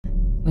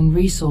when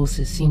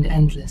resources seemed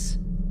endless.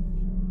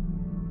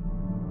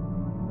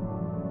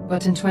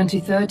 But in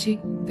 2030,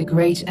 the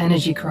great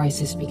energy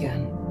crisis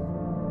began.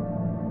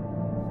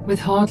 With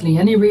hardly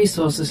any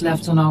resources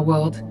left on our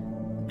world,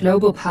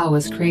 global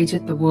powers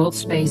created the World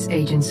Space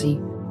Agency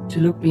to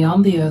look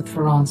beyond the Earth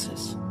for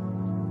answers.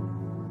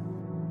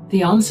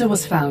 The answer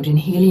was found in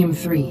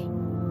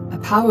helium-3, a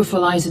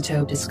powerful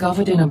isotope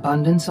discovered in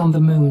abundance on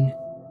the Moon.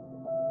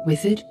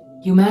 With it,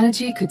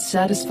 humanity could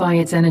satisfy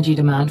its energy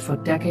demand for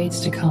decades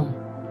to come.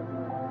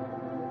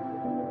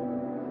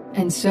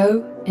 And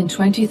so, in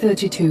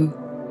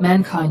 2032,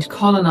 mankind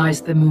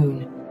colonized the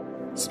Moon.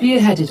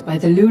 Spearheaded by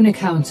the Lunar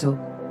Council,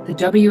 the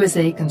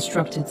WSA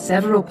constructed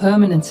several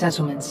permanent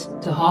settlements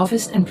to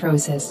harvest and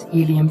process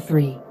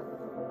helium-3.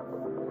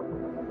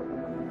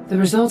 The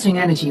resulting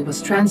energy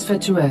was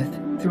transferred to Earth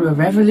through a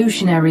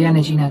revolutionary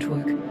energy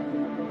network,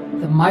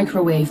 the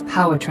Microwave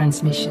Power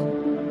Transmission,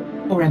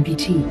 or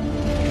MPT.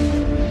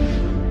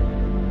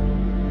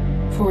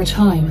 For a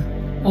time,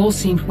 all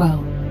seemed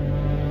well.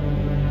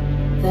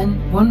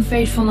 Then, one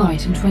fateful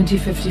night in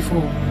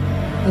 2054,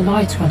 the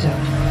lights went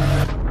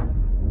out.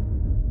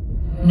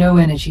 No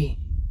energy.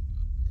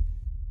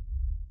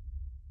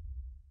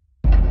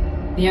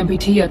 The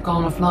MPT had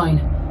gone offline,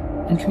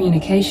 and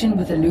communication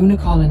with the lunar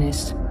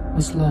colonist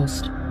was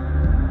lost.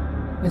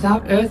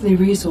 Without earthly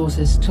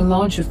resources to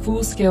launch a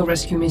full-scale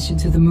rescue mission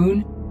to the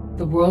Moon,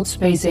 the World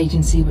Space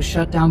Agency was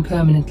shut down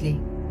permanently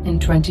in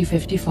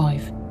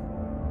 2055.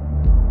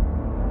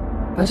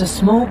 But a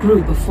small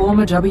group of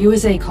former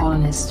WSA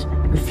colonists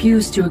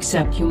refused to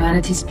accept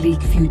humanity's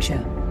bleak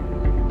future.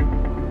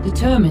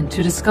 Determined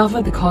to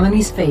discover the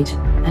colony's fate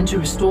and to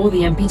restore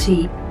the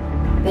MPT,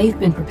 they've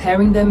been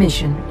preparing their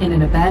mission in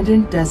an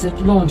abandoned desert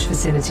launch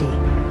facility.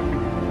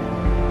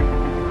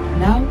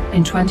 Now,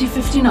 in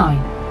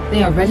 2059,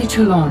 they are ready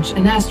to launch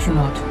an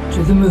astronaut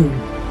to the Moon.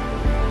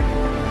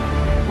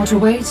 What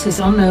awaits is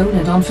unknown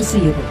and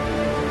unforeseeable,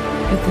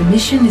 but the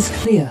mission is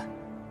clear.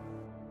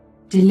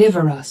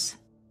 Deliver us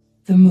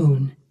the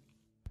Moon.